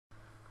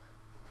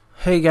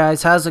Hey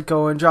guys, how's it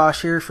going?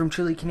 Josh here from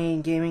Truly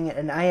Canadian Gaming,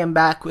 and I am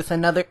back with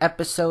another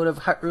episode of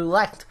HUT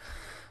Roulette.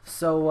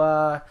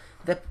 So,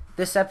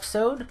 this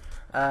episode,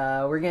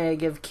 we're gonna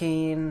give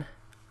Kane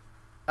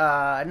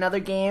another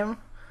game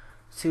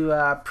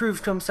to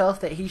prove to himself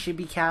that he should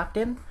be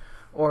captain,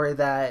 or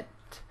that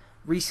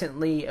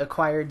recently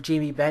acquired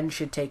Jamie Benn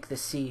should take the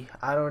C.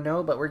 I don't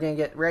know, but we're gonna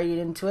get right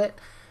into it.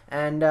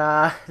 And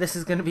this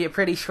is gonna be a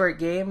pretty short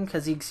game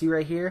because you can see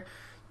right here.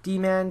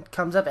 D-Man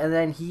comes up and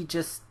then he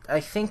just, I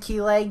think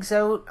he legs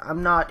out.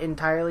 I'm not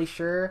entirely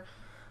sure.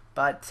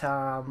 But,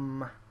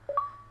 yeah,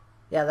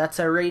 that's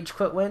a rage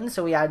quit win.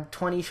 So we add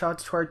 20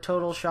 shots to our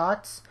total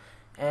shots.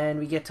 And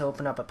we get to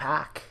open up a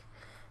pack.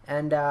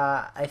 And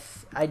I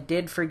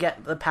did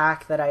forget the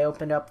pack that I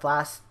opened up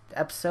last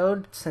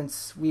episode.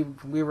 Since we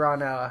were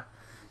on a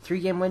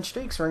 3-game win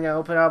streak. So we're going to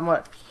open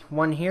up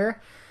one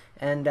here.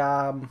 And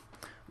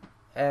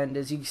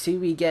as you can see,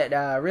 we get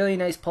a really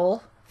nice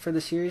pull. For the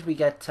series, we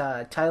get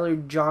Tyler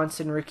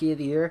Johnson, Rookie of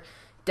the Year.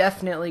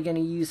 Definitely going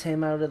to use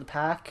him out of the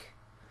pack.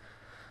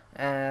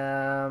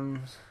 And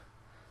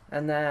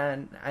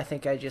then I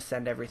think I just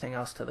send everything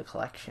else to the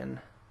collection.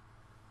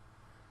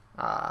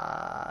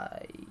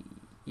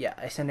 Yeah,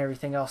 I send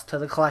everything else to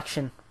the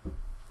collection.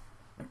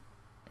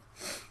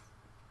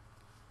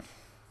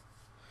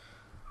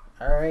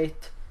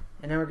 Alright,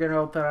 and then we're going to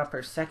open up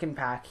our second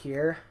pack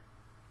here.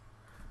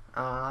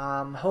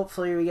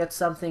 Hopefully we get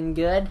something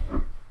good.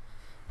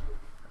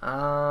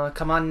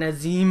 Come on,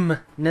 Nazim,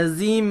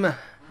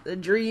 the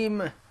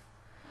dream.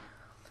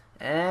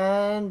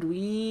 And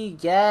we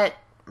get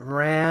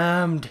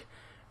rammed.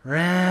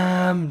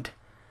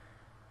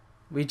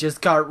 We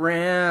just got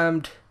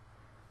rammed.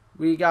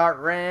 We got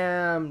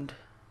rammed.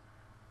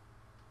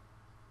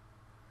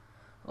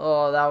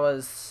 Oh, that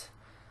was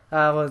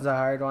a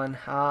hard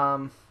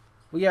one.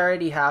 We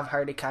already have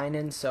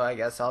Hardikainen, so I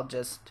guess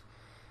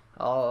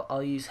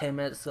I'll use him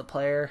as the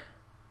player.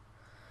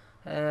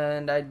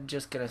 And I'm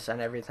just going to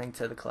send everything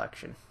to the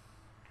collection.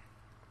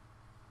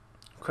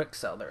 Quick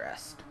sell the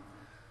rest.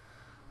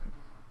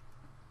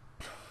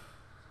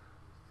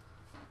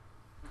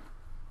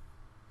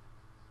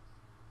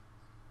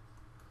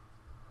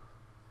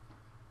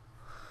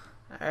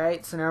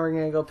 Alright, so now we're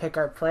going to go pick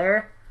our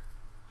player.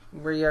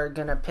 We are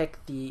going to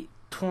pick the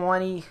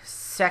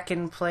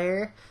 22nd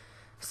player.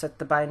 Set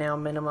the buy now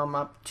minimum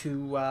up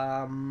to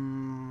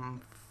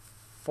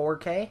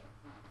 4K.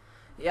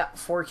 Yeah,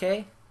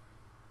 4K.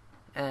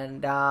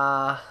 And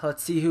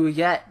let's see who we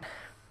get.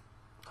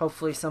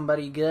 Hopefully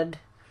somebody good.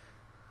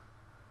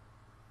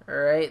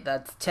 Alright,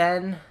 that's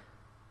 10.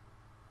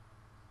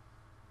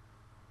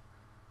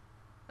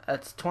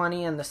 That's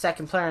 20. And the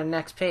second player on the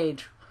next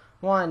page.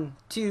 1,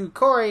 2,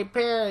 Corey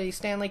Perry,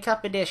 Stanley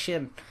Cup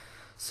Edition.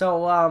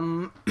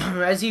 So,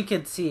 as you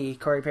can see,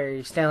 Corey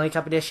Perry, Stanley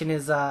Cup Edition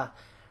is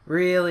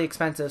really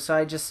expensive. So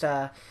I just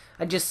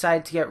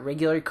decided to get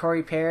regular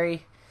Corey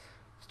Perry.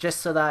 Just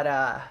so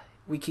that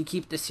we could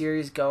keep the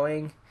series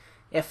going.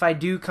 If I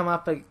do come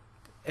up with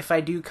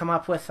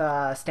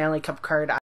a Stanley Cup card,